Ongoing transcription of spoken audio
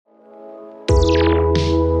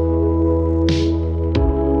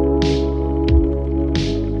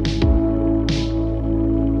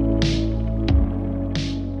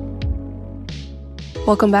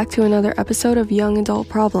Welcome back to another episode of Young Adult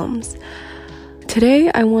Problems.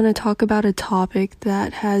 Today I want to talk about a topic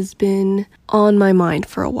that has been on my mind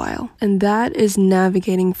for a while, and that is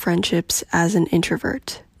navigating friendships as an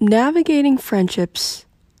introvert. Navigating friendships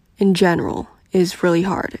in general is really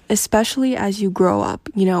hard, especially as you grow up,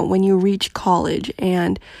 when you reach college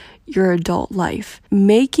and your adult life.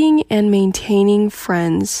 Making and maintaining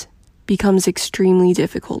friends becomes extremely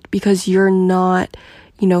difficult because you're not,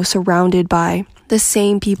 surrounded by the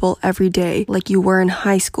same people every day like you were in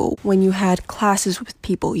high school when you had classes with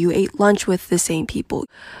people, you ate lunch with the same people.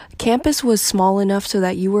 Campus was small enough so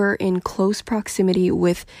that you were in close proximity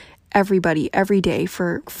with everybody every day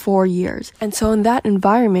for 4 years. And so in that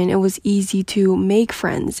environment, it was easy to make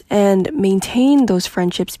friends and maintain those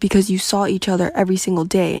friendships because you saw each other every single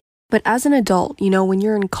day. But as an adult, when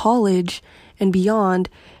you're in college and beyond,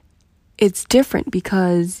 it's different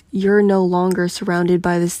because you're no longer surrounded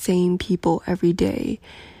by the same people every day.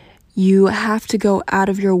 You have to go out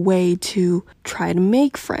of your way to try to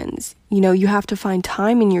make friends. You have to find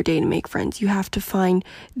time in your day to make friends. You have to find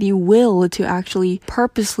the will to actually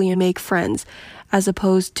purposely make friends, as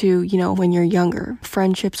opposed to, when you're younger.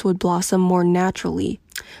 Friendships would blossom more naturally.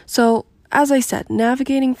 So, as I said,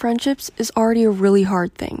 navigating friendships is already a really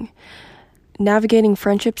hard thing. Navigating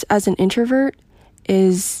friendships as an introvert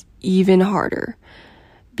is even harder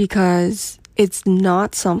because it's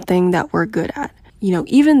not something that we're good at.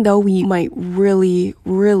 Even though we might really,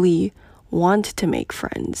 really want to make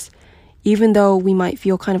friends, even though we might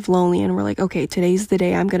feel kind of lonely and we're like, okay, today's the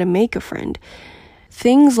day I'm going to make a friend.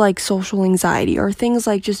 Things like social anxiety or things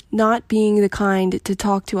like just not being the kind to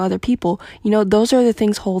talk to other people, those are the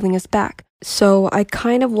things holding us back. So I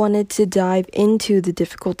kind of wanted to dive into the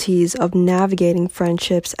difficulties of navigating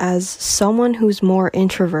friendships as someone who's more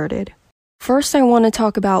introverted. First, I want to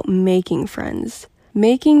talk about making friends.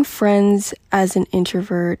 Making friends as an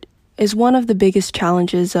introvert is one of the biggest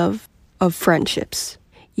challenges of friendships.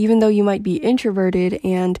 Even though you might be introverted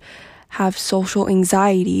and have social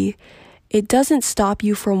anxiety, it doesn't stop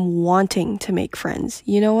you from wanting to make friends.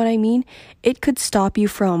 You know what I mean? It could stop you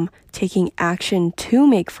from taking action to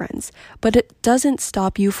make friends, but it doesn't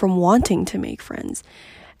stop you from wanting to make friends.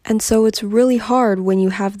 And so it's really hard when you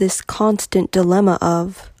have this constant dilemma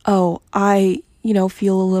of, I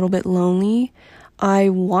feel a little bit lonely. I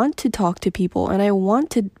want to talk to people and I want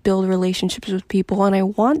to build relationships with people and I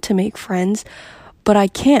want to make friends, but I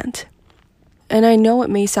can't. And I know it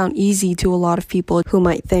may sound easy to a lot of people who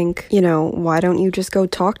might think, why don't you just go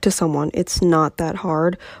talk to someone? It's not that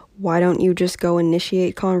hard. Why don't you just go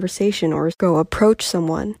initiate conversation or go approach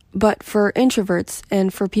someone? But for introverts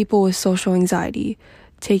and for people with social anxiety,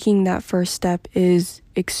 taking that first step is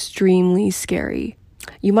extremely scary.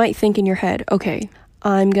 You might think in your head, okay,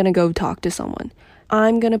 I'm going to go talk to someone.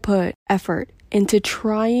 I'm going to put effort into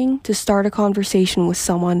trying to start a conversation with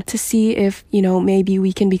someone to see if, maybe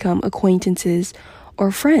we can become acquaintances or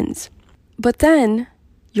friends. But then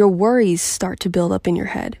your worries start to build up in your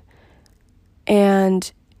head. And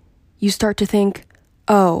you start to think,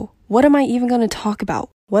 what am I even going to talk about?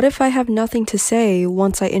 What if I have nothing to say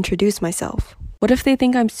once I introduce myself? What if they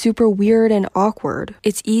think I'm super weird and awkward?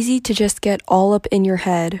 It's easy to just get all up in your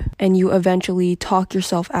head and you eventually talk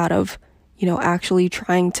yourself out of, actually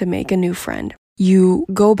trying to make a new friend. You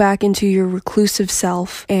go back into your reclusive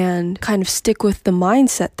self and kind of stick with the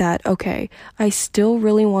mindset that, okay, I still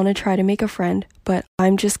really want to try to make a friend, but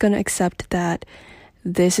I'm just going to accept that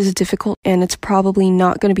this is difficult and it's probably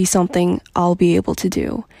not going to be something I'll be able to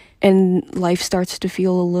do. And life starts to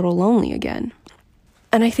feel a little lonely again.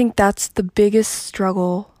 And I think that's the biggest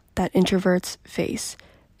struggle that introverts face,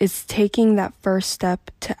 is taking that first step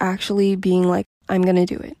to actually being like, I'm going to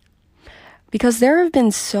do it. Because there have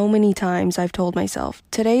been so many times I've told myself,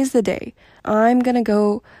 today's the day. I'm going to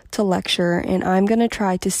go to lecture and I'm going to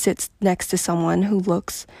try to sit next to someone who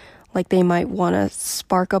looks like they might want to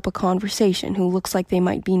spark up a conversation, who looks like they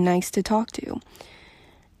might be nice to talk to.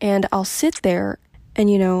 And I'll sit there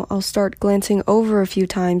and, I'll start glancing over a few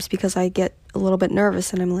times because I get a little bit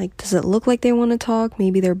nervous and I'm like, does it look like they want to talk?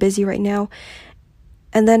 Maybe they're busy right now.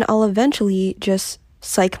 And then I'll eventually just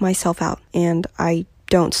psych myself out and I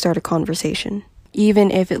don't start a conversation.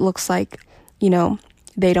 Even if it looks like,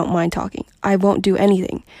 they don't mind talking. I won't do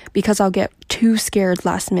anything because I'll get too scared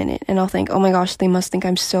last minute and I'll think, oh my gosh, they must think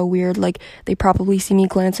I'm so weird. Like they probably see me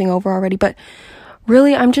glancing over already. But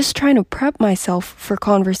really, I'm just trying to prep myself for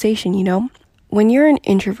conversation, When you're an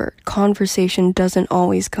introvert, conversation doesn't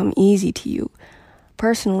always come easy to you.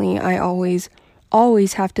 Personally, I always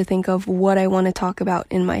have to think of what I want to talk about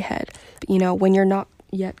in my head. When you're not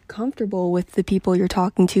yet comfortable with the people you're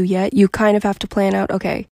talking to yet, you kind of have to plan out,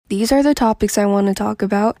 okay, these are the topics I want to talk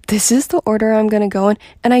about. This is the order I'm going to go in.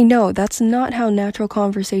 And I know that's not how natural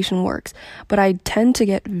conversation works, but I tend to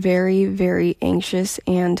get very, very anxious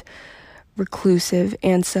and reclusive.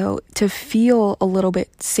 And so to feel a little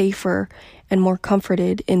bit safer and more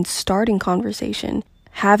comforted in starting conversation,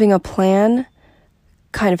 having a plan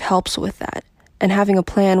kind of helps with that. And having a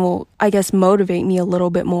plan will, I guess, motivate me a little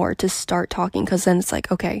bit more to start talking, because then it's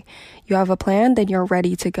like, okay, you have a plan, then you're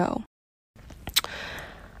ready to go.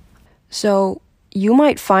 So you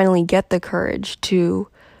might finally get the courage to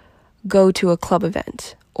go to a club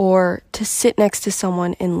event or to sit next to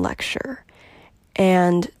someone in lecture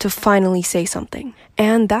and to finally say something.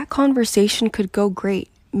 And that conversation could go great.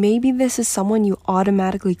 Maybe this is someone you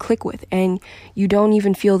automatically click with and you don't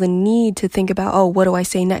even feel the need to think about, oh, what do I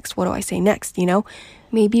say next? What do I say next? You know,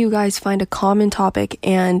 maybe you guys find a common topic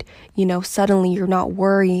and, suddenly you're not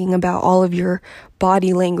worrying about all of your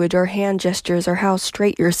body language or hand gestures or how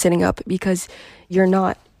straight you're sitting up, because you're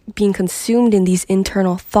not being consumed in these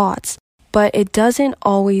internal thoughts. But it doesn't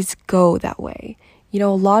always go that way. A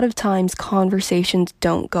lot of times conversations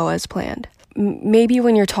don't go as planned. Maybe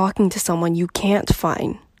when you're talking to someone, you can't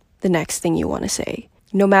find the next thing you want to say.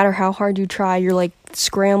 No matter how hard you try, you're like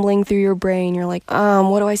scrambling through your brain. You're like,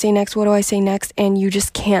 what do I say next? What do I say next? And you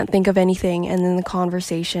just can't think of anything. And then the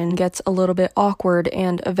conversation gets a little bit awkward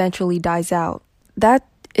and eventually dies out. That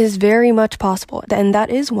is very much possible. And that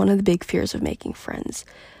is one of the big fears of making friends.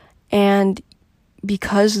 And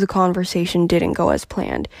because the conversation didn't go as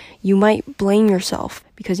planned, you might blame yourself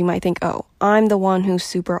because you might think, oh, I'm the one who's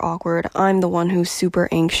super awkward. I'm the one who's super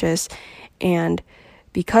anxious. And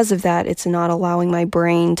because of that, it's not allowing my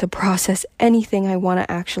brain to process anything I want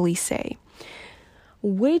to actually say,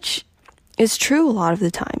 which is true a lot of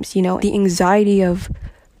the times. The anxiety of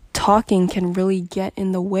talking can really get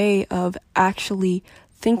in the way of actually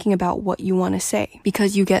thinking about what you want to say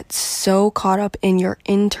because you get so caught up in your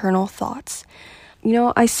internal thoughts.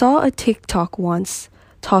 I saw a TikTok once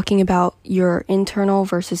talking about your internal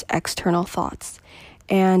versus external thoughts.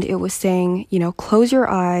 And it was saying, close your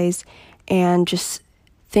eyes and just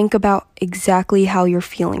think about exactly how you're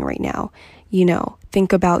feeling right now.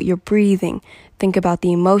 Think about your breathing. Think about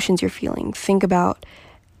the emotions you're feeling. Think about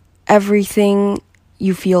everything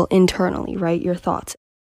you feel internally, right? Your thoughts.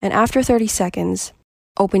 And after 30 seconds,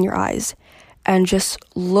 open your eyes and just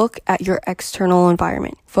look at your external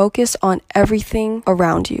environment. Focus on everything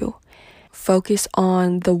around you. Focus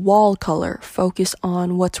on the wall color. Focus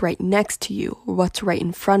on what's right next to you, what's right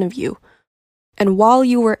in front of you. And while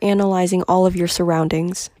you were analyzing all of your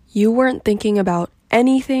surroundings, you weren't thinking about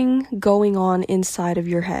anything going on inside of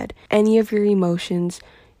your head, any of your emotions,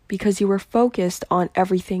 because you were focused on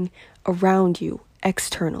everything around you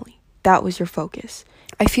externally. That was your focus.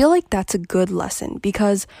 I feel like that's a good lesson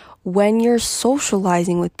because when you're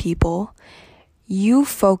socializing with people, you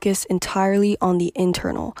focus entirely on the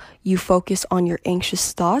internal. You focus on your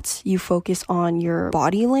anxious thoughts. You focus on your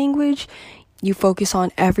body language. You focus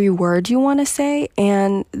on every word you want to say,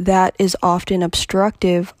 and that is often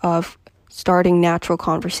obstructive of starting natural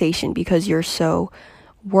conversation because you're so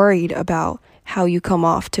worried about how you come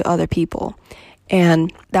off to other people.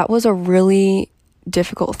 And that was a really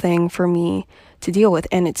difficult thing for me to deal with,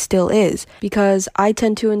 and it still is, because I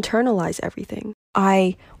tend to internalize everything.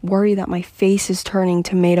 I worry that my face is turning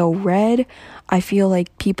tomato red. I feel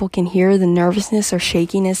like people can hear the nervousness or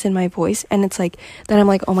shakiness in my voice, and it's like, then I'm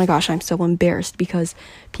like, oh my gosh, I'm so embarrassed because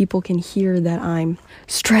people can hear that I'm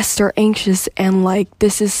stressed or anxious, and like,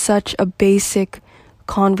 this is such a basic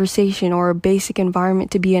conversation or a basic environment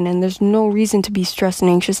to be in, and there's no reason to be stressed and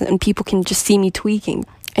anxious, and people can just see me tweaking.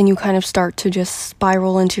 And you kind of start to just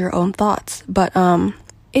spiral into your own thoughts. But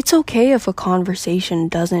it's okay if a conversation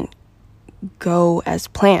doesn't go as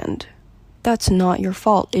planned. That's not your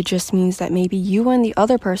fault. It just means that maybe you and the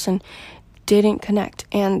other person didn't connect.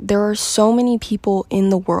 And there are so many people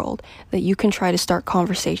in the world that you can try to start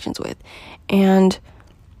conversations with. And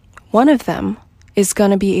one of them is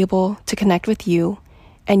going to be able to connect with you,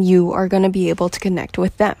 and you are going to be able to connect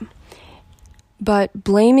with them. But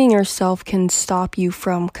blaming yourself can stop you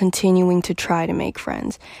from continuing to try to make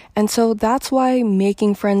friends. And so that's why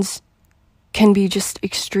making friends can be just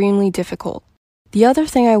extremely difficult. The other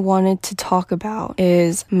thing I wanted to talk about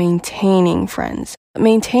is maintaining friends.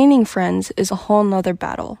 Maintaining friends is a whole nother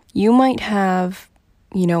battle. You might have,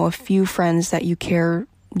 a few friends that you care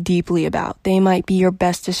deeply about. They might be your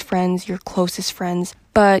bestest friends, your closest friends.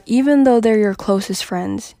 But even though they're your closest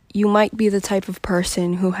friends, you might be the type of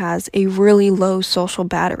person who has a really low social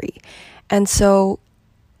battery. And so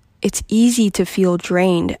it's easy to feel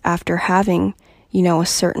drained after having, a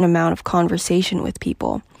certain amount of conversation with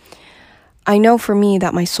people. I know for me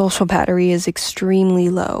that my social battery is extremely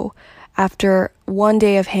low. After one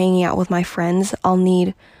day of hanging out with my friends, I'll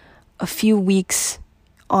need a few weeks,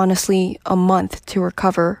 honestly, a month to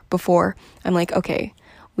recover before I'm like, okay,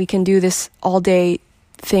 we can do this all day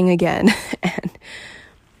thing again. And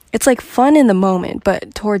it's like fun in the moment,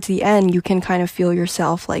 but towards the end, you can kind of feel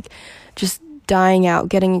yourself like just dying out,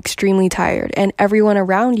 getting extremely tired, and everyone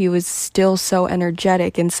around you is still so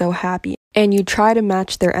energetic and so happy. And you try to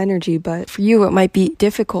match their energy, but for you, it might be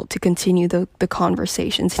difficult to continue the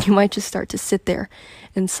conversations, and you might just start to sit there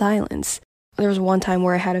in silence. There was one time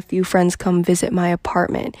where I had a few friends come visit my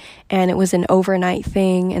apartment, and it was an overnight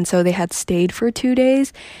thing, and so they had stayed for 2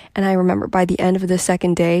 days. And I remember by the end of the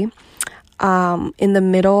second day, in the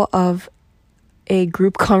middle of a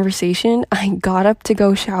group conversation, I got up to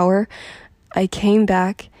go shower. I came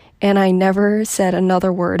back, and I never said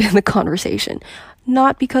another word in the conversation.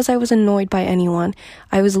 Not because I was annoyed by anyone.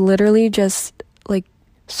 I was literally just like,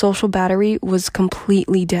 social battery was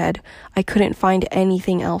completely dead. I couldn't find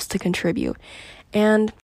anything else to contribute.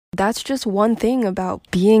 And that's just one thing about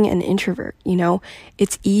being an introvert, you know?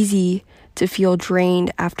 It's easy to feel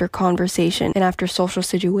drained after conversation and after social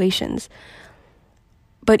situations.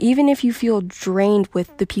 But even if you feel drained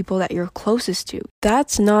with the people that you're closest to,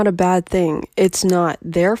 that's not a bad thing. It's not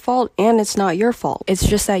their fault and it's not your fault. It's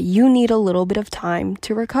just that you need a little bit of time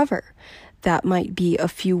to recover. That might be a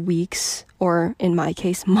few weeks, or in my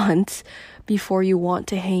case, months, before you want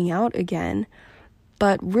to hang out again.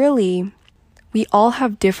 But really, we all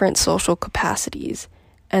have different social capacities.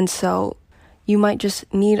 And so you might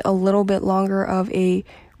just need a little bit longer of a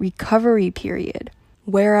recovery period.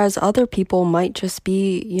 Whereas other people might just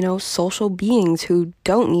be, social beings who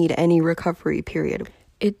don't need any recovery period.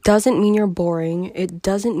 It doesn't mean you're boring. It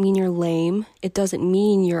doesn't mean you're lame. It doesn't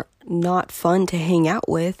mean you're not fun to hang out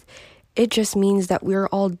with. It just means that we're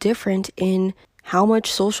all different in how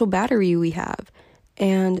much social battery we have.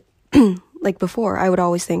 And like before, I would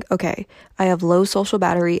always think, okay, I have low social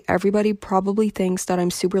battery. Everybody probably thinks that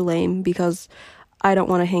I'm super lame because I don't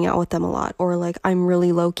want to hang out with them a lot, or like I'm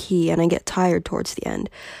really low key and I get tired towards the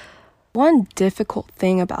end. One difficult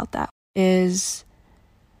thing about that is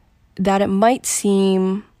that it might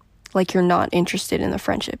seem like you're not interested in the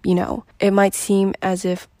friendship, It might seem as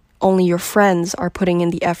if only your friends are putting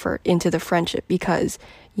in the effort into the friendship because,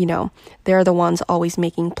 they're the ones always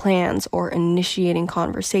making plans or initiating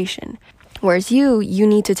conversation. Whereas you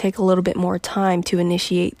need to take a little bit more time to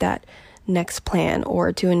initiate that next plan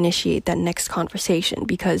or to initiate that next conversation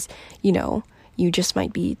because, you just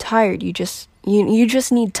might be tired. You just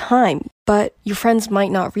need time. But your friends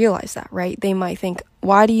might not realize that, right? They might think,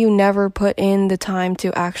 why do you never put in the time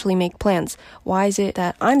to actually make plans? Why is it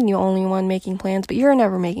that I'm the only one making plans, but you're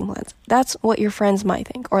never making plans? That's what your friends might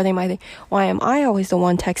think. Or they might think, why am I always the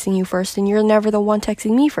one texting you first and you're never the one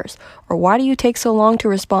texting me first? Or why do you take so long to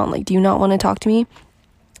respond? Like, do you not want to talk to me?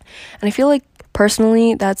 And I feel like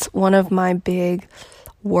personally, that's one of my big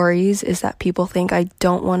worries is that people think I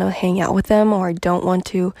don't want to hang out with them or I don't want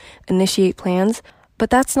to initiate plans. But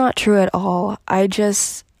that's not true at all. I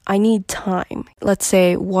need time. Let's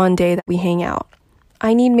say one day that we hang out.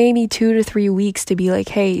 I need maybe 2 to 3 weeks to be like,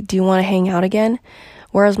 hey, do you want to hang out again?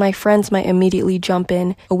 Whereas my friends might immediately jump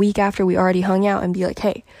in a week after we already hung out and be like,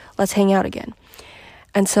 hey, let's hang out again.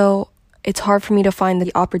 And so it's hard for me to find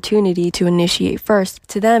the opportunity to initiate first.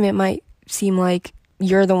 To them, it might seem like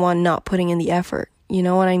you're the one not putting in the effort. You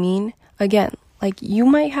know what I mean? Again, like you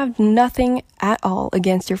might have nothing at all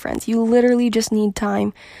against your friends. You literally just need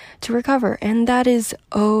time to recover, and that is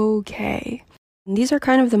okay. And these are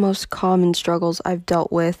kind of the most common struggles I've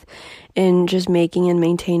dealt with in just making and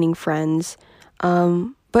maintaining friends.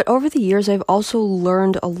 But over the years, I've also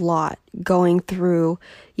learned a lot going through,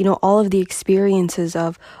 all of the experiences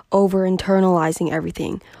of over-internalizing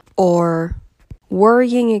everything or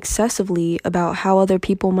worrying excessively about how other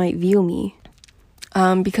people might view me.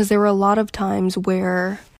 Because there were a lot of times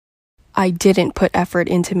where I didn't put effort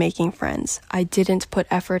into making friends. I didn't put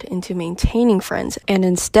effort into maintaining friends. And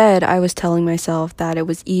instead, I was telling myself that it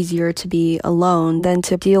was easier to be alone than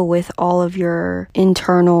to deal with all of your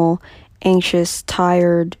internal, anxious,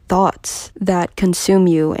 tired thoughts that consume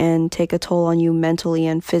you and take a toll on you mentally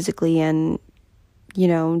and physically and,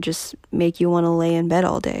 just make you want to lay in bed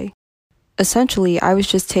all day. Essentially, I was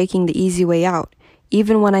just taking the easy way out.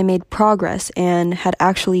 Even when I made progress and had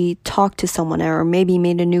actually talked to someone or maybe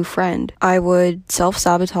made a new friend, I would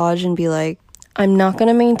self-sabotage and be like, I'm not going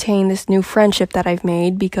to maintain this new friendship that I've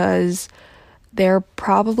made because they're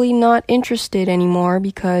probably not interested anymore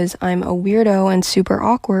because I'm a weirdo and super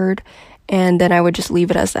awkward. And then I would just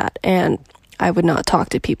leave it as that. And I would not talk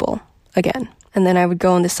to people again. And then I would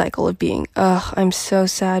go in the cycle of being, I'm so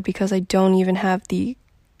sad because I don't even have the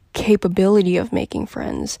capability of making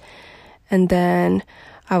friends. And then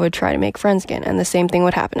I would try to make friends again, and the same thing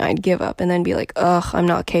would happen. I'd give up and then be like, I'm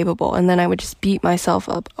not capable. And then I would just beat myself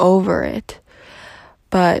up over it.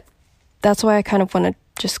 But that's why I kind of want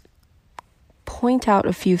to just point out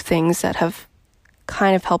a few things that have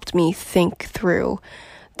kind of helped me think through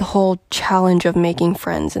the whole challenge of making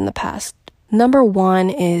friends in the past. Number 1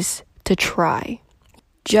 is to try.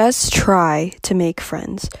 Just try to make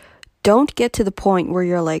friends. Don't get to the point where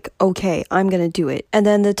you're like, okay, I'm going to do it. And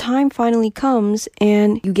then the time finally comes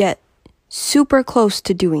and you get super close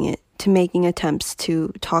to doing it, to making attempts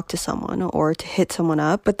to talk to someone or to hit someone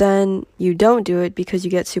up. But then you don't do it because you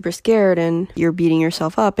get super scared and you're beating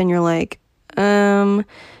yourself up and you're like,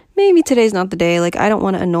 maybe today's not the day. Like, I don't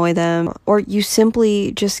want to annoy them. Or you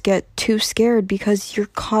simply just get too scared because you're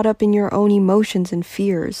caught up in your own emotions and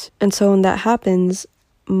fears. And so when that happens,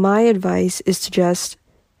 my advice is to just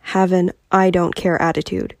have an I don't care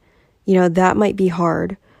attitude. That might be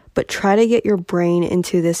hard, but try to get your brain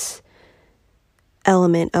into this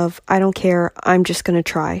element of I don't care, I'm just going to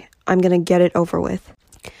try. I'm going to get it over with.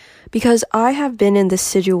 Because I have been in this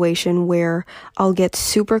situation where I'll get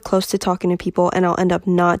super close to talking to people and I'll end up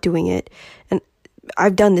not doing it. And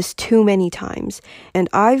I've done this too many times. And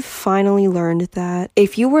I've finally learned that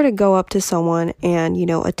if you were to go up to someone and,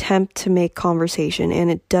 attempt to make conversation and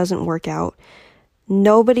it doesn't work out,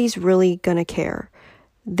 nobody's really gonna care.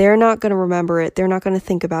 They're not gonna remember it. They're not gonna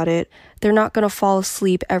think about it. They're not gonna fall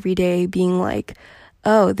asleep every day being like,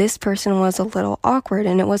 oh, this person was a little awkward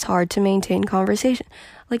and it was hard to maintain conversation.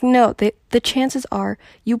 Like, no, the chances are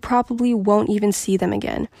you probably won't even see them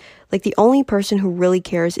again. Like, the only person who really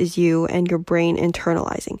cares is you and your brain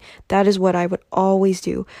internalizing. That is what I would always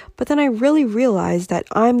do. But then I really realized that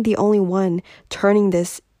I'm the only one turning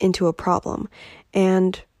this into a problem.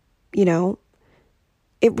 And,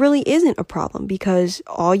 it really isn't a problem because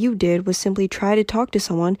all you did was simply try to talk to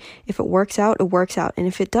someone. If it works out, it works out. And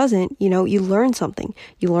if it doesn't, you learn something.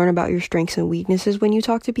 You learn about your strengths and weaknesses when you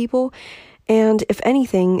talk to people. And if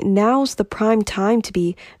anything, now's the prime time to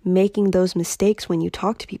be making those mistakes when you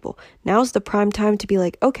talk to people. Now's the prime time to be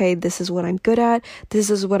like, okay, this is what I'm good at.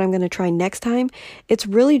 This is what I'm going to try next time. It's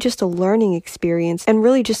really just a learning experience and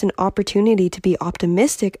really just an opportunity to be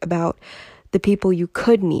optimistic about the people you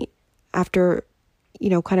could meet after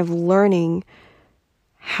kind of learning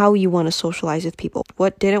how you want to socialize with people.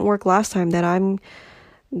 What didn't work last time that I'm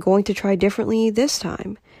going to try differently this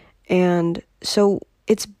time. And so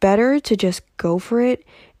it's better to just go for it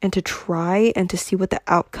and to try and to see what the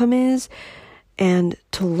outcome is and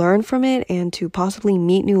to learn from it and to possibly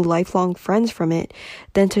meet new lifelong friends from it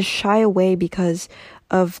than to shy away because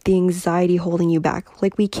of the anxiety holding you back.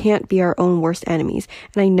 Like, we can't be our own worst enemies.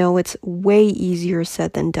 And I know it's way easier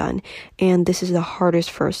said than done. And this is the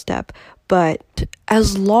hardest first step. But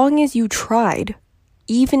as long as you tried,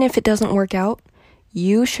 even if it doesn't work out,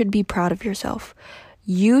 you should be proud of yourself.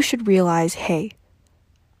 You should realize, hey,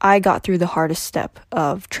 I got through the hardest step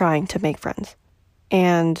of trying to make friends.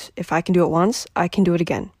 And if I can do it once, I can do it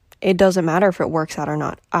again. It doesn't matter if it works out or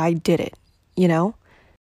not. I did it,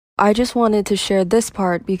 I just wanted to share this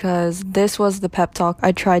part because this was the pep talk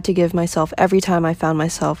I tried to give myself every time I found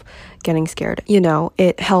myself getting scared.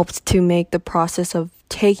 It helped to make the process of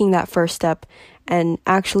taking that first step and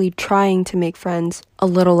actually trying to make friends a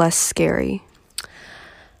little less scary.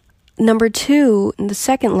 Number 2, the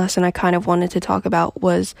second lesson I kind of wanted to talk about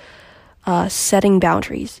was setting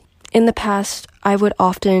boundaries. In the past, I would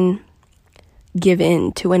often give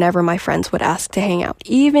in to whenever my friends would ask to hang out,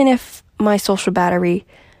 even if my social battery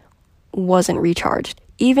wasn't recharged,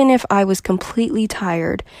 even if I was completely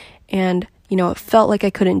tired and, it felt like I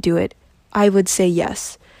couldn't do it, I would say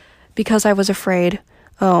yes because I was afraid,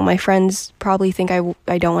 my friends probably think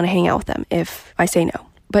I don't want to hang out with them if I say no.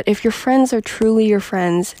 But if your friends are truly your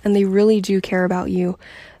friends and they really do care about you,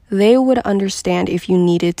 they would understand if you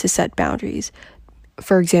needed to set boundaries.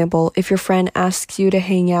 For example, if your friend asks you to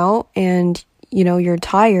hang out and, you're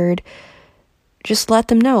tired, just let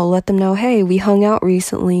them know, hey, we hung out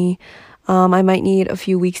recently. I might need a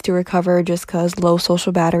few weeks to recover just because low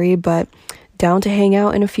social battery, but down to hang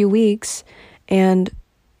out in a few weeks. And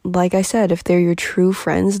like I said, if they're your true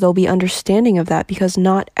friends, they'll be understanding of that because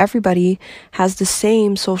not everybody has the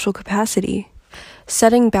same social capacity.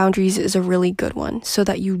 Setting boundaries is a really good one so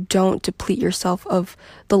that you don't deplete yourself of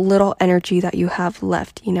the little energy that you have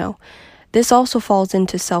left, This also falls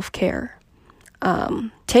into self-care.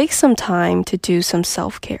 Take some time to do some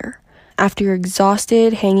self-care. After you're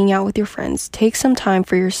exhausted hanging out with your friends, take some time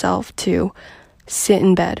for yourself to sit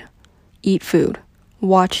in bed, eat food,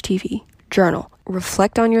 watch TV, journal.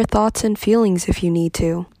 reflect on your thoughts and feelings if you need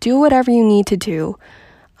to. Do whatever you need to do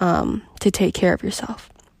to take care of yourself.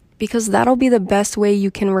 Because that'll be the best way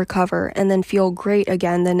you can recover and then feel great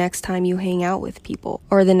again the next time you hang out with people.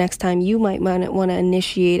 Or the next time you might want to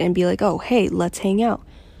initiate and be like, oh, hey, let's hang out.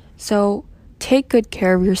 So take good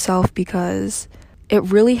care of yourself because it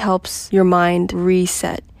really helps your mind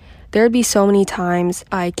reset. There'd be so many times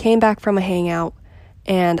I came back from a hangout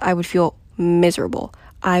and I would feel miserable.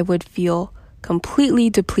 I would feel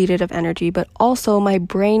completely depleted of energy, but also my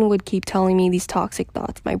brain would keep telling me these toxic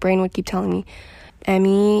thoughts. My brain would keep telling me,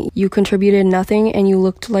 Emmy, you contributed nothing and you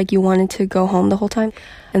looked like you wanted to go home the whole time.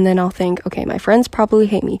 And then I'll think, okay, my friends probably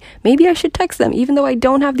hate me. Maybe I should text them even though I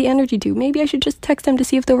don't have the energy to. Maybe I should just text them to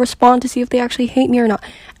see if they'll respond, to see if they actually hate me or not.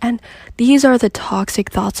 And these are the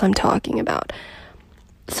toxic thoughts I'm talking about.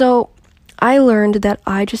 So I learned that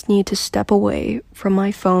I just need to step away from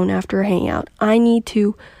my phone after a hangout. I need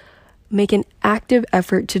to make an active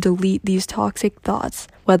effort to delete these toxic thoughts,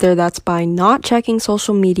 whether that's by not checking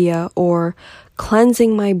social media or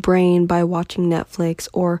cleansing my brain by watching Netflix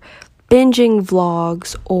or binging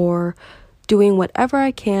vlogs or doing whatever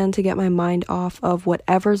I can to get my mind off of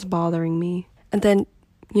whatever's bothering me. And then,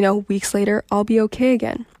 weeks later, I'll be okay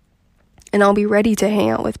again. And I'll be ready to hang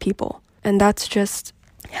out with people. And that's just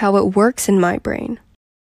how it works in my brain.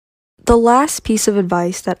 The last piece of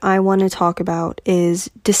advice that I want to talk about is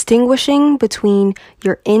distinguishing between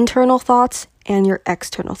your internal thoughts and your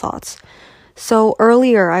external thoughts. So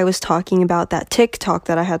earlier I was talking about that TikTok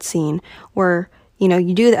that I had seen where,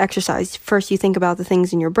 you do the exercise. First you think about the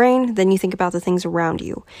things in your brain, then you think about the things around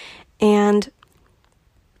you. And,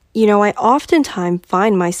 I oftentimes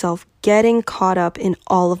find myself getting caught up in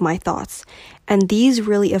all of my thoughts. And these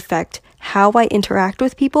really affect how I interact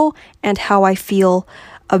with people and how I feel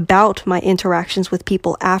about my interactions with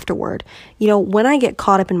people afterward. When I get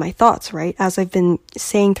caught up in my thoughts, right, as I've been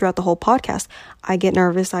saying throughout the whole podcast, I get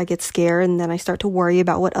nervous, I get scared, and then I start to worry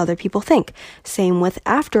about what other people think. Same with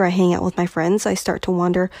after I hang out with my friends, I start to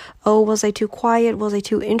wonder, oh, was I too quiet? Was I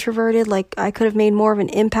too introverted? Like I could have made more of an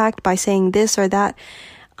impact by saying this or that.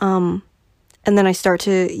 And then I start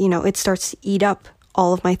to, it starts to eat up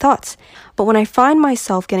all of my thoughts. But when I find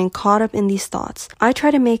myself getting caught up in these thoughts, I try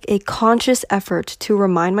to make a conscious effort to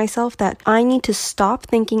remind myself that I need to stop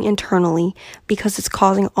thinking internally because it's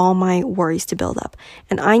causing all my worries to build up.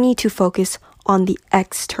 And I need to focus on the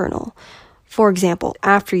external. For example,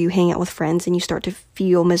 after you hang out with friends and you start to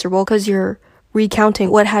feel miserable because you're recounting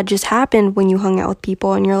what had just happened when you hung out with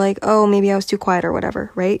people and you're like, oh, maybe I was too quiet or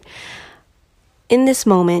whatever, right? In this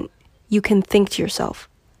moment, you can think to yourself,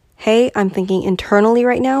 hey, I'm thinking internally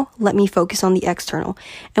right now. Let me focus on the external.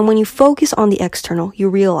 And when you focus on the external, you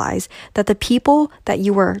realize that the people that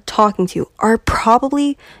you were talking to are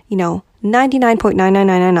probably,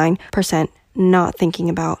 99.99999% not thinking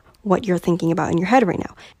about what you're thinking about in your head right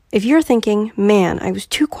now. If you're thinking, man, I was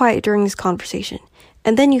too quiet during this conversation,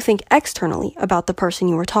 and then you think externally about the person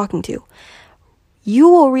you were talking to, you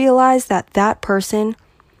will realize that that person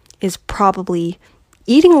is probably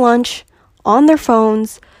eating lunch on their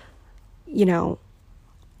phones,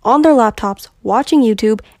 on their laptops, watching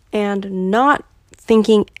YouTube, and not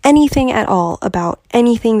thinking anything at all about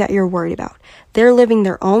anything that you're worried about. They're living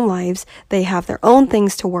their own lives. They have their own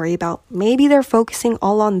things to worry about. Maybe they're focusing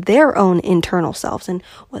all on their own internal selves and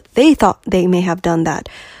what they thought they may have done that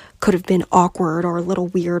could have been awkward or a little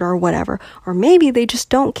weird or whatever. Or maybe they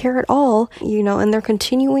just don't care at all, and they're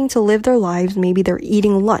continuing to live their lives. Maybe they're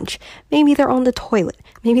eating lunch. Maybe they're on the toilet.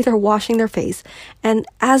 Maybe they're washing their face. And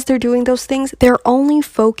as they're doing those things, they're only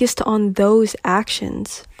focused on those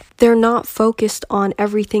actions. They're not focused on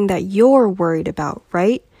everything that you're worried about,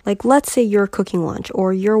 right? Like, let's say you're cooking lunch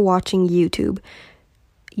or you're watching YouTube.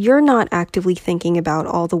 You're not actively thinking about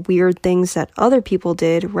all the weird things that other people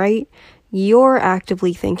did, right? You're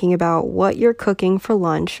actively thinking about what you're cooking for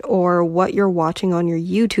lunch or what you're watching on your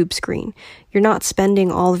YouTube screen. You're not spending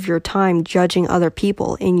all of your time judging other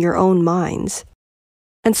people in your own minds.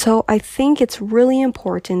 And so I think it's really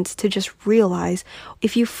important to just realize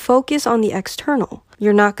if you focus on the external,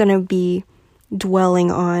 you're not going to be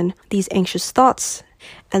dwelling on these anxious thoughts.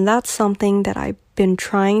 And that's something that I've been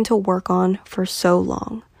trying to work on for so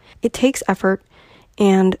long. It takes effort.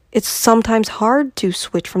 And it's sometimes hard to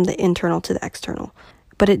switch from the internal to the external,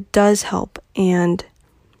 but it does help. And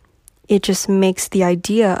it just makes the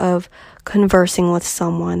idea of conversing with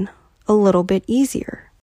someone a little bit easier.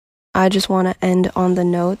 I just want to end on the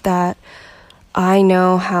note that I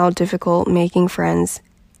know how difficult making friends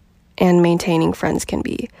and maintaining friends can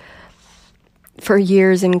be. For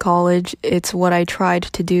years in college, it's what I tried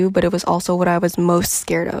to do, but it was also what I was most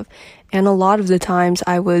scared of. And a lot of the times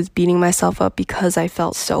I was beating myself up because I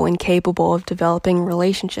felt so incapable of developing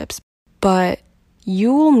relationships. But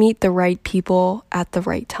you will meet the right people at the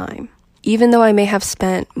right time. Even though I may have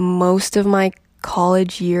spent most of my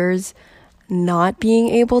college years not being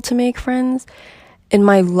able to make friends, in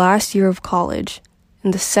my last year of college,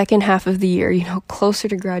 in the second half of the year, closer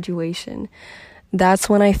to graduation, that's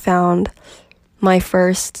when I found my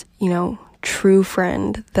first, true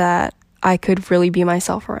friend that I could really be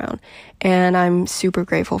myself around. And I'm super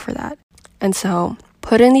grateful for that. And so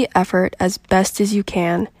put in the effort as best as you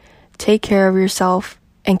can. Take care of yourself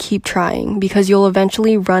and keep trying, because you'll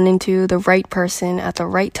eventually run into the right person at the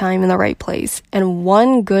right time in the right place. And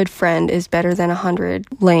one good friend is better than 100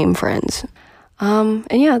 lame friends. And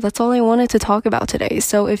yeah, that's all I wanted to talk about today.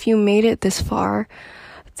 So if you made it this far,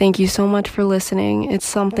 thank you so much for listening. It's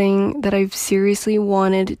something that I've seriously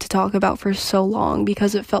wanted to talk about for so long,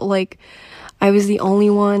 because it felt like I was the only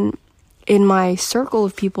one in my circle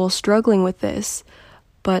of people struggling with this.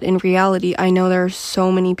 But in reality, I know there are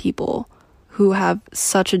so many people who have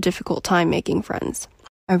such a difficult time making friends.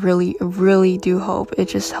 I really, really do hope it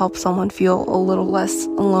just helps someone feel a little less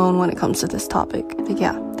alone when it comes to this topic. But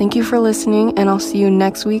yeah, thank you for listening, and I'll see you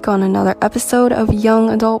next week on another episode of Young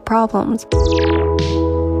Adult Problems.